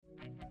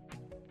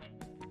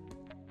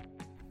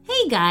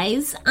Hey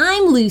guys,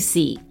 I'm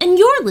Lucy, and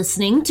you're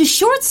listening to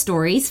Short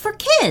Stories for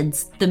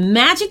Kids, the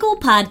magical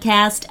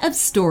podcast of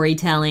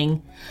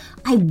storytelling.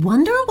 I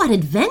wonder what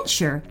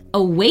adventure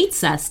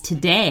awaits us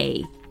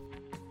today.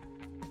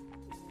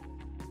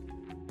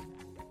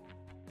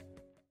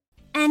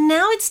 And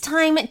now it's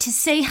time to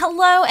say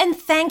hello and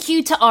thank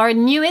you to our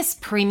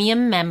newest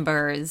premium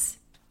members.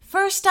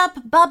 First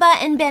up, Bubba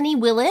and Benny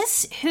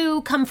Willis,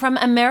 who come from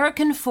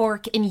American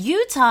Fork in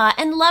Utah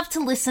and love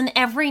to listen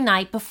every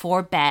night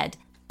before bed.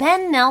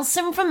 Ben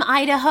Nelson from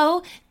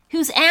Idaho,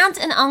 whose aunt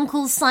and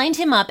uncle signed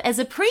him up as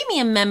a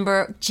premium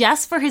member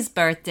just for his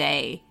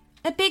birthday.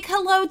 A big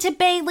hello to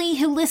Bailey,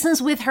 who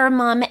listens with her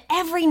mom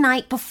every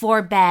night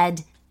before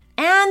bed.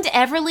 And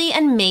Everly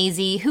and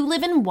Maisie, who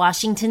live in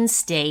Washington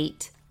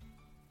State.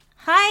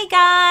 Hi,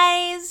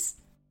 guys!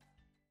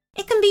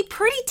 It can be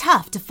pretty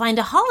tough to find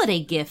a holiday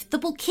gift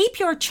that will keep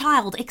your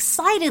child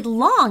excited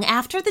long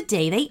after the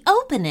day they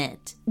open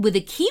it. With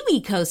a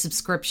KiwiCo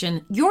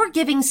subscription, you're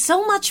giving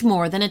so much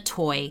more than a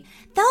toy.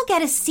 They'll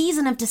get a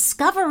season of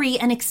discovery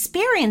and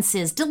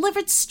experiences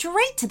delivered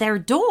straight to their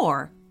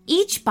door.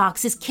 Each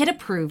box is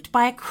kid-approved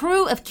by a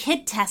crew of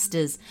kid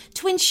testers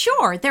to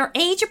ensure they're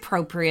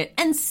age-appropriate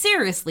and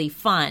seriously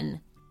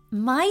fun.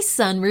 My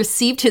son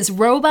received his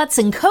robots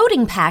and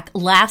coding pack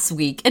last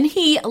week, and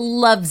he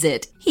loves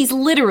it. He's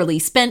literally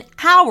spent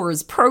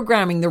hours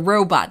programming the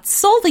robots,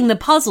 solving the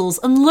puzzles,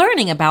 and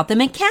learning about the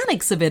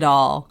mechanics of it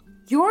all.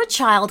 Your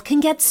child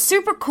can get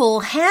super cool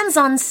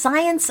hands-on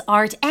science,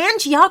 art, and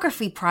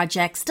geography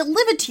projects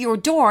delivered to your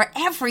door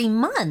every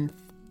month.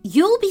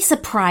 You'll be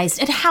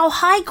surprised at how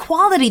high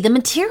quality the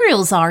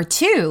materials are,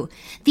 too.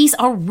 These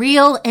are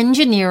real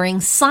engineering,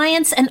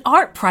 science, and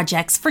art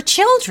projects for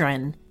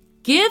children.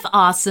 Give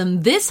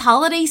awesome this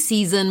holiday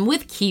season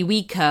with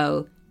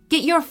KiwiCo.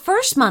 Get your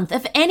first month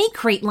of any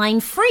crate line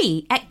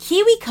free at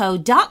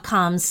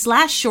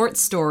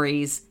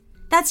kiwico.com/shortstories.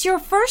 That's your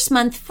first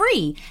month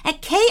free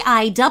at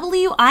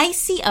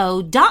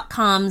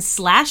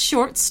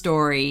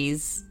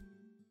kiwico.com/shortstories.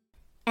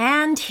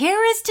 And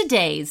here is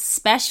today's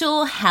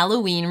special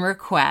Halloween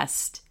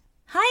request.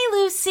 Hi,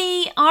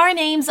 Lucy. Our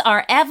names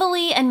are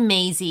Everly and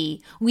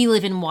Maisie. We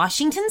live in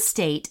Washington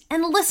State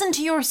and listen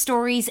to your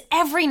stories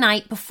every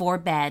night before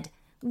bed.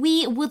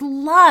 We would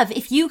love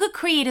if you could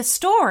create a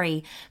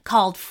story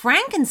called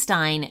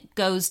Frankenstein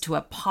Goes to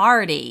a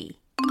Party.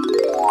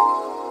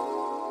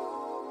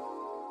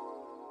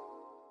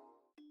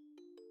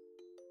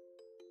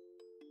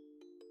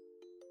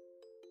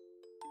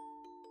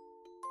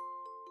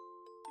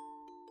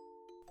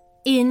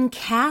 In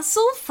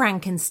Castle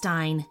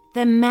Frankenstein,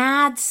 the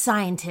mad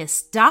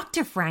scientist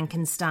Dr.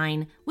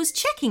 Frankenstein was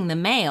checking the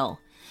mail.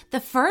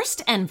 The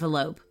first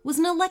envelope was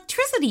an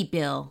electricity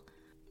bill.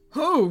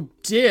 Oh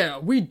dear,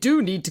 we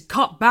do need to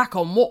cut back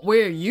on what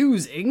we're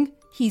using,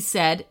 he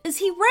said as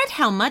he read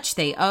how much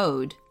they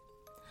owed.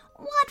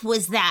 What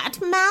was that,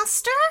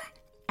 master?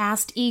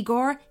 Asked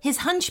Igor, his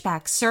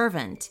hunchback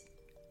servant.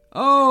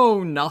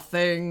 Oh,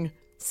 nothing,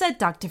 said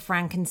Dr.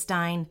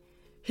 Frankenstein.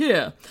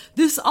 Here,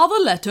 this other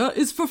letter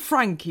is for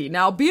Frankie.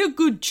 Now be a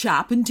good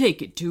chap and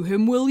take it to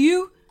him, will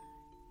you?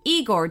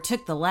 Igor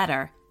took the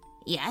letter.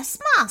 Yes,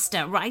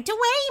 master, right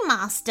away,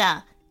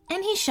 master.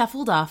 And he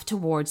shuffled off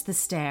towards the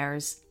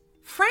stairs.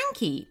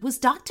 Frankie was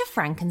Dr.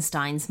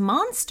 Frankenstein's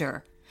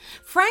monster.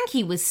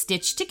 Frankie was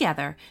stitched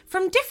together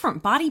from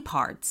different body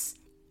parts.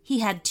 He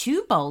had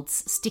 2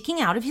 bolts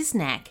sticking out of his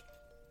neck,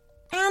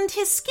 and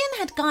his skin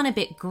had gone a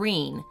bit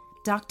green.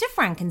 Dr.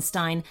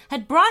 Frankenstein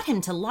had brought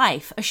him to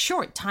life a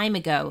short time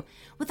ago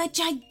with a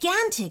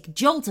gigantic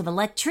jolt of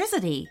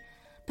electricity,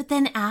 but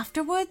then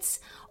afterwards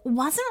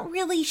wasn't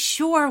really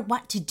sure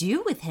what to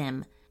do with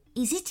him.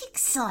 Is it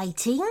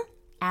exciting?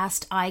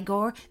 Asked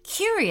Igor,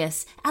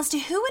 curious as to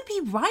who would be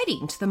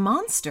writing to the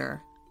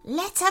monster.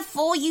 Letter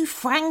for you,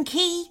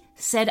 Frankie,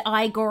 said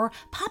Igor,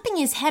 popping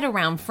his head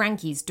around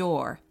Frankie's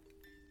door.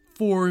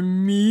 For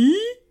me?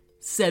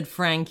 Said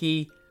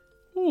Frankie.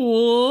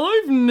 Oh,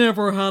 I've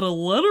never had a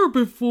letter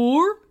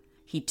before.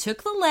 He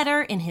took the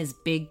letter in his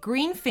big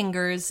green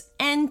fingers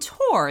and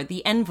tore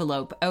the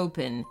envelope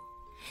open.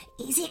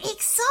 Is it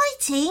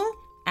exciting?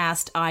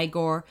 Asked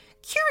Igor,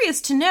 curious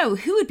to know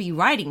who would be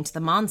writing to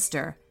the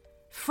monster.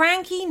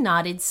 Frankie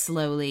nodded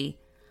slowly.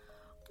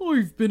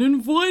 I've been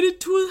invited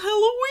to a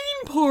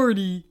Halloween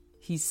party,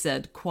 he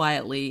said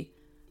quietly.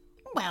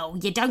 Well,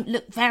 you don't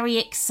look very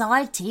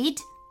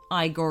excited,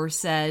 Igor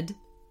said.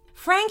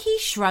 Frankie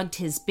shrugged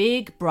his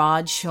big,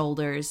 broad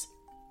shoulders.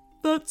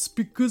 That's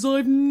because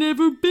I've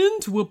never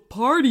been to a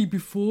party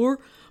before.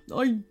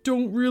 I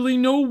don't really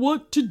know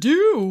what to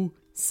do,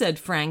 said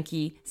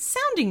Frankie,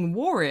 sounding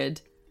worried.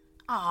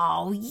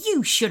 Oh,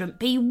 you shouldn't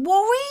be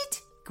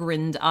worried,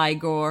 grinned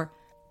Igor.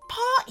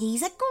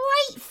 Parties are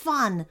great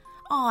fun.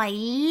 I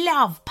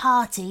love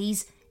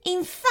parties.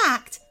 In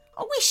fact,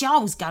 I wish I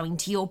was going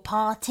to your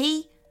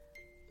party.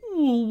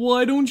 Well,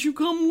 why don't you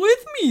come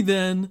with me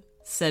then?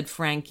 Said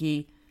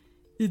Frankie.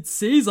 It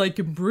says I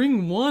can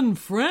bring one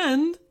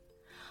friend.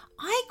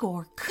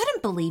 Igor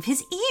couldn't believe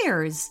his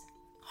ears.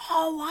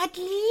 Oh, I'd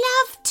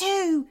love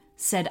to,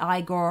 said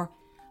Igor.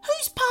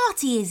 Whose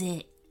party is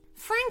it?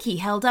 Frankie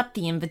held up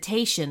the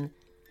invitation.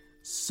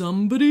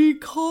 Somebody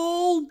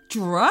called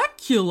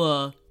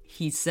Dracula,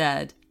 he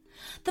said.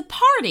 The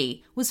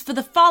party was for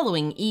the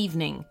following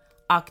evening,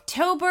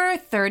 October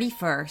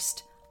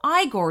 31st.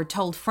 Igor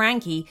told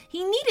Frankie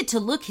he needed to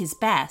look his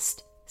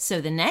best. So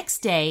the next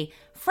day,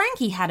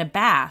 Frankie had a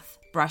bath,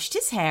 brushed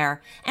his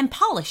hair, and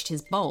polished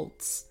his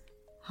bolts.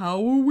 How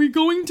are we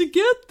going to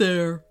get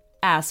there?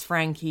 Asked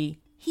Frankie.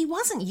 He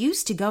wasn't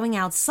used to going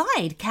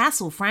outside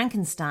Castle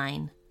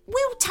Frankenstein.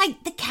 We'll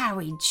take the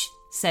carriage,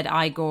 said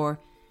Igor.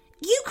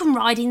 You can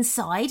ride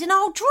inside and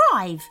I'll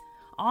drive.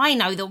 I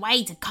know the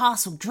way to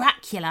Castle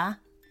Dracula.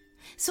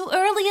 So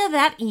earlier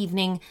that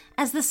evening,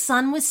 as the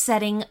sun was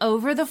setting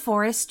over the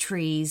forest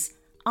trees,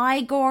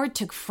 Igor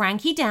took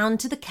Frankie down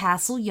to the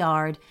castle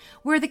yard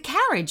where the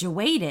carriage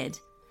awaited.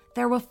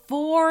 There were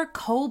 4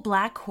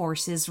 coal-black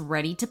horses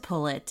ready to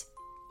pull it.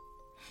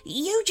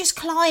 You just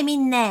climb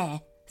in there,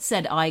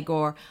 said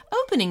Igor,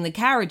 opening the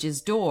carriage's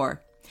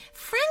door.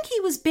 Frankie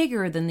was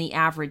bigger than the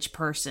average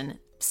person,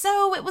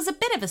 so it was a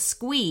bit of a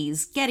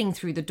squeeze getting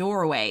through the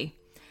doorway.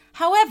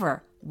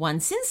 However,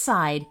 once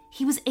inside,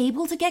 he was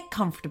able to get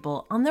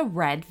comfortable on the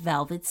red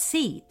velvet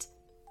seat.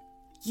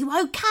 You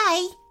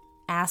okay?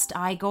 Asked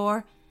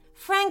Igor.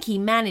 Frankie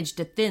managed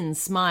a thin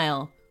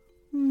smile.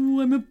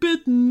 I'm a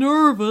bit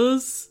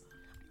nervous.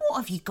 What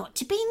have you got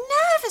to be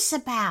nervous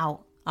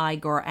about?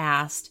 Igor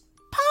asked.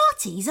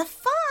 Parties are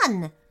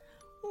fun.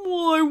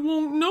 Well, I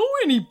won't know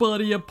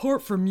anybody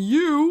apart from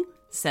you,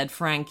 said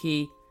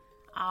Frankie.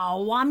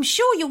 Oh, I'm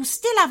sure you'll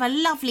still have a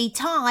lovely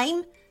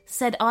time,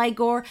 said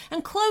Igor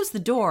and closed the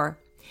door.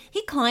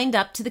 He climbed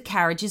up to the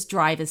carriage's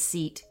driver's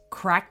seat,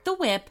 cracked the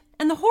whip,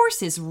 and the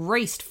horses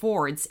raced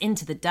forwards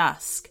into the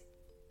dusk.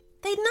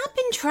 They'd not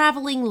been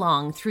traveling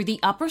long through the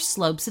upper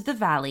slopes of the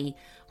valley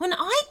when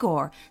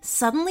Igor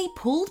suddenly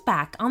pulled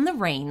back on the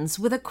reins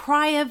with a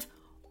cry of,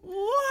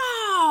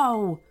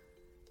 "Wow!"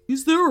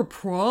 Is there a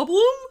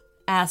problem?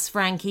 Asked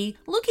Frankie,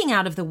 looking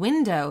out of the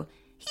window.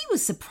 He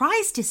was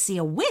surprised to see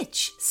a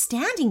witch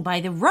standing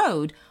by the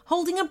road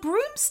holding a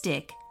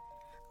broomstick.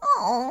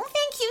 Oh,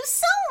 thank you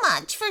so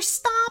much for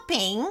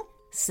stopping,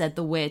 said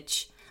the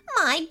witch.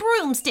 My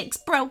broomstick's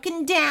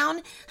broken down,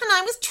 and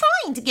I was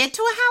trying to get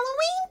to a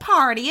Halloween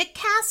party at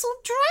Castle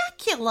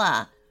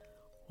Dracula.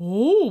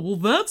 Oh, well,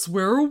 that's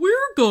where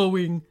we're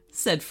going,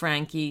 said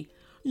Frankie.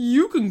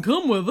 You can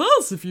come with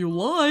us if you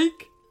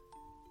like.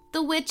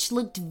 The witch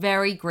looked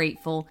very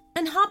grateful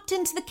and hopped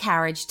into the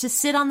carriage to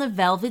sit on the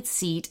velvet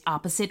seat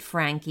opposite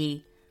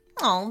Frankie.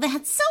 Oh,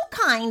 that's so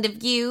kind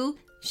of you,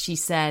 she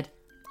said.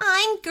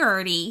 I'm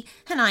Gertie,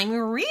 and I'm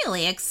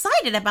really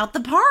excited about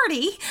the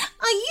party.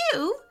 Are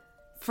you?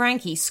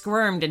 Frankie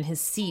squirmed in his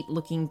seat,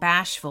 looking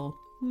bashful.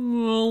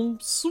 Well,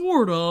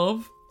 sort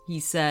of, he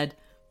said.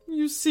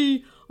 You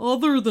see,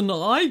 other than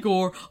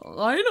Igor,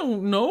 I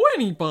don't know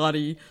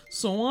anybody,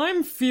 so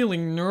I'm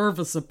feeling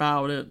nervous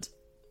about it.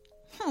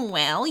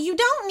 Well, you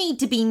don't need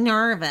to be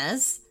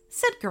nervous,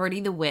 said Gertie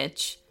the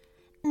witch.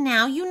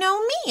 Now you know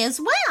me as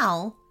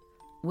well.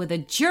 With a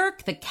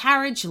jerk, the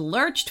carriage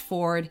lurched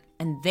forward,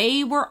 and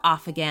they were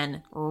off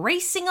again,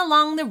 racing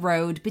along the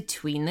road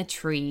between the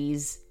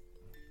trees.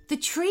 The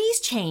trees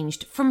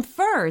changed from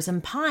firs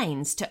and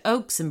pines to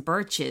oaks and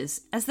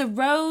birches as the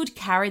road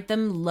carried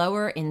them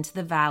lower into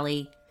the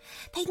valley.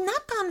 They'd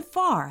not gone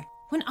far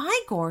when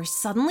Igor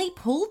suddenly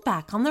pulled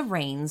back on the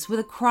reins with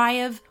a cry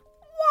of,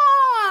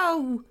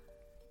 "Whoa!"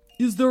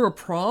 Is there a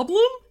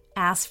problem?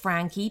 Asked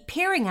Frankie,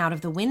 peering out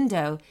of the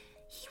window.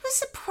 He was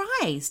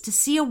surprised to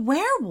see a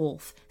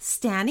werewolf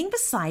standing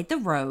beside the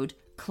road,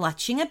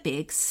 clutching a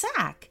big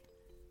sack.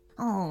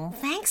 Oh,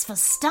 thanks for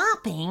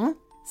stopping,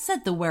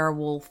 said the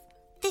werewolf.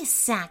 This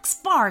sack's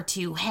far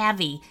too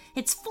heavy.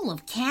 It's full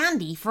of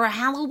candy for a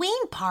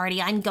Halloween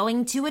party I'm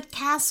going to at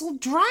Castle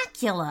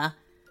Dracula.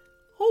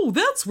 Oh,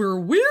 that's where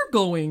we're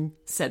going,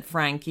 said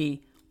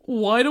Frankie.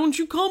 Why don't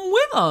you come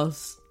with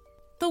us?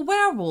 The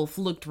werewolf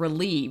looked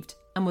relieved,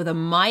 and with a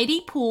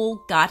mighty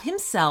pull got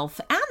himself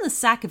and the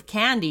sack of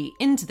candy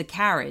into the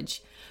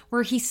carriage,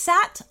 where he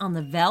sat on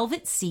the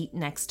velvet seat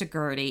next to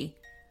Gertie.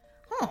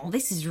 Oh,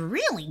 this is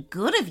really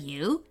good of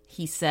you,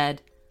 he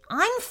said.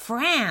 I'm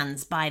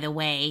Franz, by the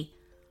way.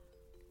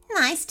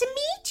 Nice to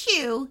meet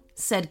you,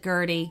 said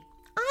Gertie.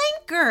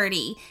 I'm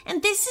Gertie,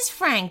 and this is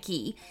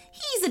Frankie.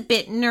 He's a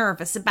bit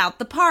nervous about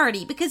the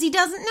party because he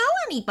doesn't know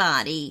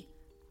anybody.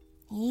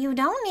 You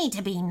don't need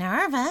to be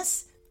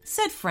nervous,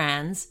 said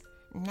Franz.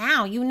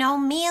 Now you know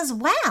me as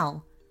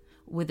well.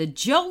 With a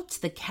jolt,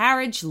 the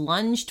carriage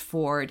lunged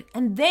forward,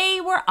 and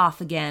they were off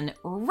again,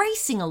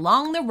 racing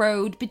along the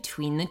road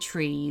between the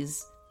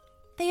trees.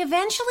 They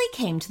eventually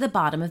came to the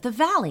bottom of the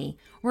valley,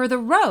 where the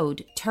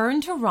road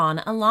turned to run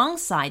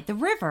alongside the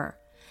river.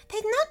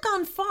 They'd not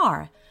gone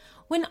far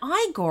when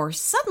Igor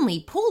suddenly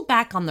pulled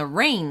back on the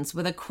reins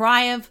with a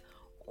cry of,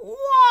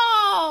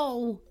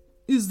 "Whoa!"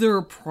 Is there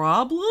a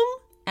problem?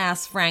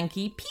 asked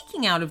Frankie,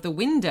 peeking out of the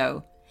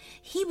window.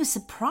 He was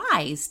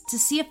surprised to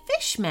see a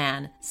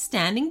fishman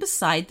standing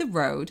beside the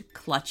road,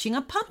 clutching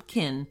a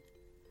pumpkin.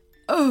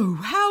 Oh,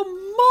 how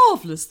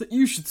marvellous that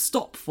you should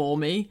stop for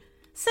me,"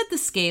 said the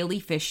scaly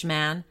fish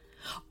man.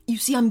 "You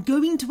see, I'm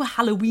going to a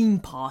Halloween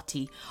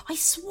party. I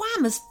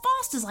swam as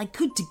fast as I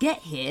could to get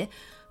here,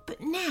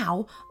 but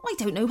now I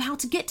don't know how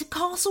to get to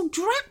Castle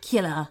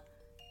Dracula."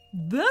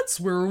 "That's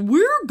where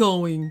we're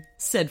going,"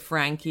 said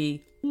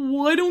Frankie.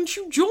 "Why don't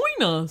you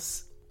join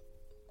us?"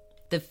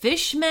 The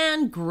fish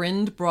man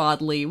grinned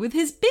broadly with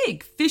his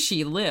big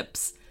fishy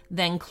lips,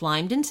 then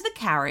climbed into the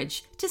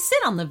carriage to sit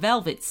on the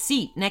velvet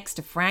seat next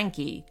to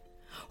Frankie.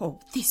 "Oh,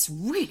 this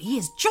really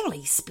is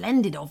jolly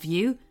splendid of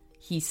you,"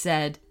 he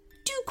said.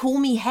 "Do call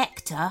me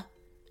Hector."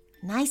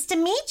 "Nice to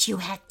meet you,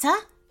 Hector,"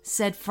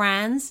 said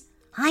Franz.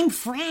 "I'm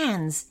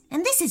Franz,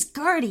 and this is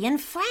Gertie and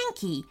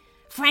Frankie.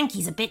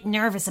 Frankie's a bit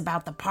nervous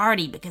about the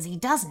party because he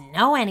doesn't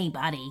know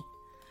anybody."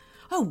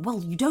 "Oh,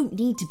 well, you don't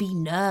need to be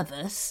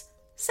nervous,"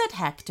 said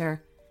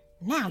Hector.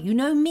 "Now you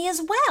know me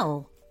as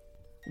well."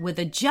 With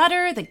a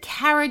judder, the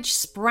carriage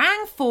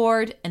sprang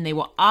forward and they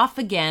were off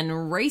again,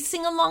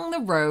 racing along the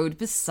road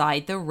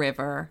beside the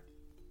river.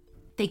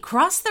 They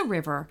crossed the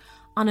river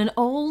on an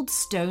old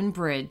stone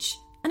bridge,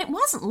 and it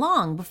wasn't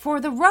long before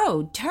the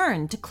road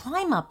turned to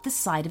climb up the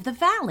side of the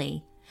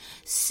valley.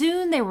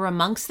 Soon they were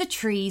amongst the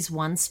trees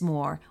once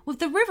more, with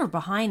the river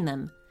behind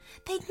them.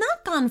 They'd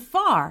not gone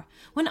far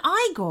when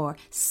Igor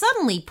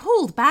suddenly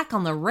pulled back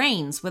on the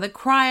reins with a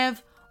cry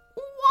of,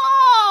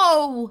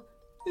 "Whoa!"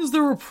 "Is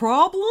there a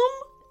problem?"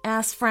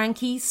 asked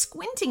Frankie,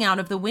 squinting out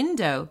of the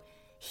window.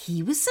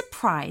 He was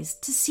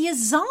surprised to see a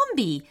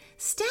zombie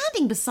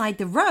standing beside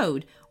the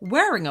road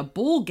wearing a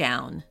ball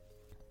gown.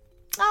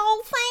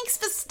 "Oh, thanks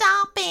for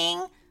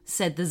stopping,"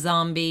 said the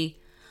zombie.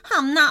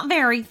 "I'm not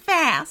very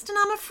fast, and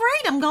I'm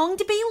afraid I'm going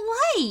to be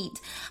late.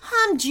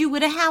 I'm due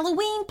at a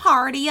Halloween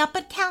party up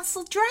at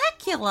Castle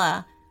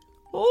Dracula."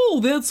 "Oh,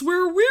 that's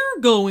where we're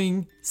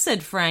going,"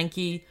 said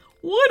Frankie.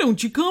 "Why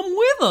don't you come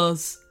with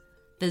us?"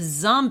 The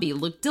zombie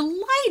looked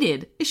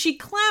delighted as she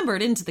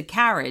clambered into the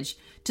carriage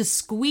to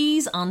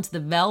squeeze onto the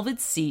velvet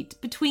seat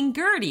between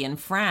Gertie and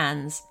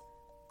Franz.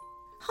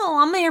 "Oh,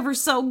 I'm ever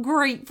so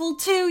grateful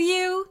to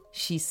you,"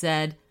 she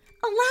said.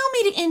 "Allow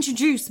me to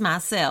introduce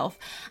myself.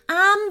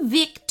 I'm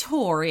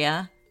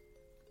Victoria."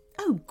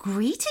 "Oh,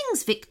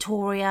 greetings,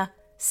 Victoria,"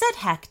 said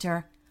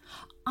Hector.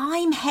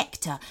 "I'm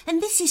Hector,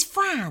 and this is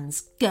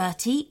Franz,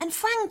 Gertie, and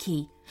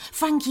Frankie.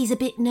 Frankie's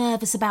a bit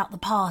nervous about the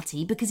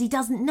party because he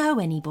doesn't know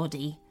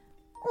anybody."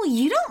 "Well,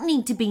 you don't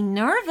need to be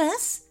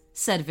nervous,"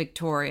 said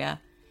Victoria.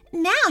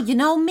 "Now you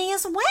know me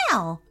as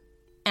well."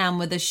 And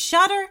with a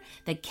shudder,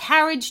 the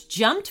carriage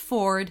jumped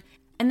forward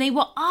and they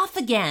were off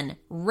again,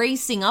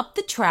 racing up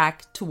the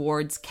track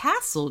towards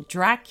Castle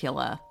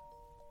Dracula.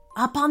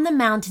 Up on the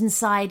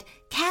mountainside,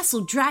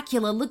 Castle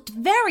Dracula looked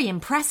very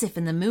impressive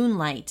in the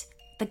moonlight.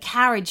 The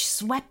carriage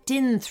swept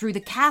in through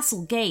the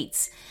castle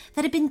gates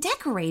that had been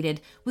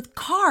decorated with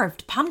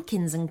carved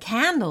pumpkins and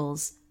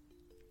candles.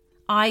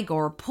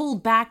 Igor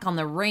pulled back on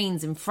the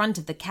reins in front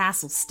of the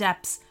castle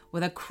steps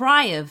with a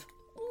cry of,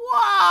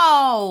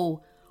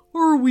 "Whoa!"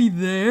 "Are we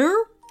there?"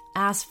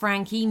 asked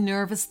Frankie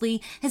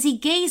nervously as he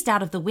gazed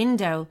out of the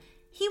window.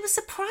 He was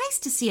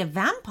surprised to see a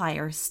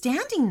vampire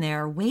standing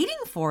there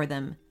waiting for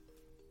them.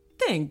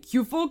 "Thank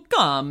you for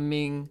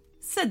coming,"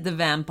 said the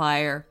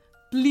vampire.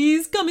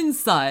 "Please come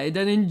inside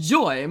and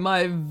enjoy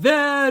my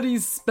very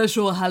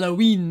special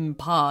Halloween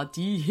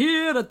party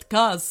here at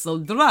Castle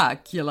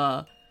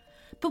Dracula."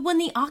 But when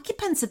the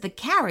occupants of the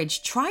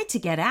carriage tried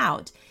to get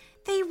out,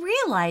 they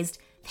realized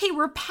they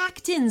were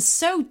packed in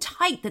so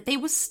tight that they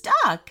were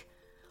stuck.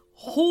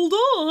 "Hold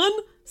on,"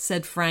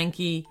 said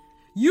Frankie.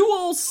 "You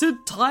all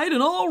sit tight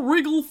and I'll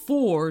wriggle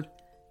forward."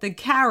 The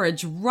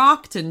carriage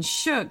rocked and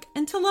shook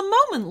until a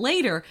moment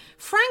later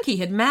Frankie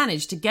had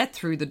managed to get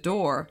through the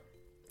door.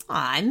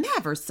 "I'm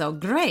ever so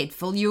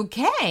grateful you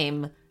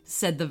came,"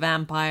 said the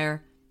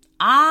vampire.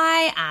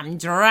 "I am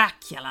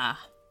Dracula."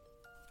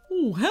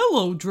 "Oh,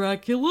 hello,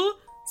 Dracula,"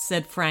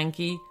 said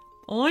Frankie.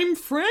 "I'm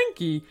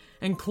Frankie,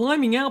 and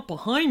climbing out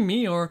behind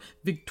me are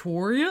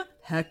Victoria,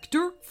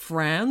 Hector,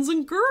 Franz,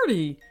 and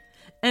Gertie.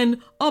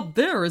 And up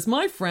there is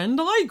my friend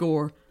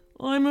Igor.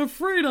 I'm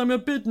afraid I'm a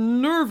bit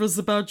nervous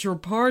about your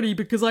party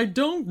because I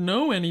don't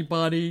know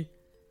anybody."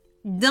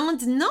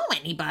 "Don't know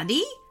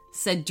anybody?"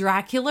 said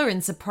Dracula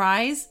in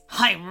surprise.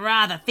 "I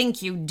rather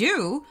think you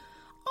do.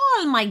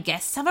 All my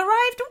guests have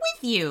arrived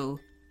with you."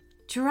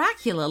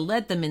 Dracula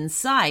led them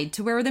inside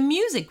to where the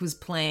music was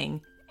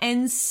playing,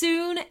 and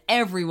soon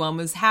everyone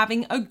was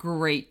having a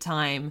great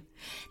time.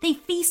 They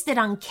feasted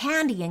on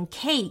candy and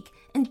cake,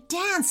 and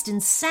danced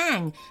and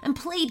sang, and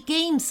played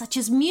games such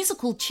as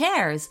musical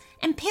chairs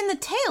and pin the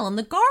tail on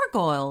the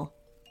gargoyle.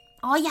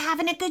 "Are you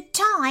having a good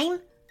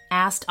time?"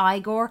 asked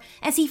Igor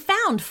as he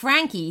found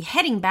Frankie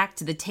heading back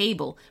to the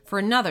table for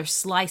another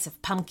slice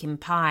of pumpkin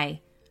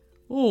pie.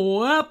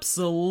 "Oh,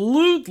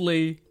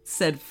 absolutely,"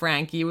 said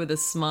Frankie with a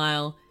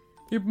smile.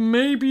 "It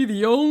may be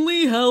the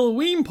only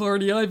Halloween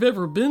party I've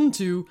ever been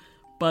to,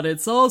 but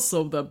it's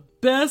also the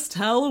best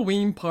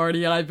Halloween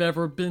party I've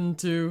ever been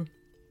to."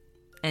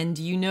 And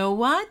you know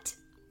what?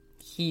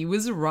 He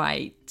was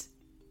right.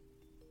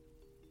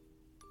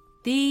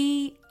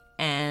 The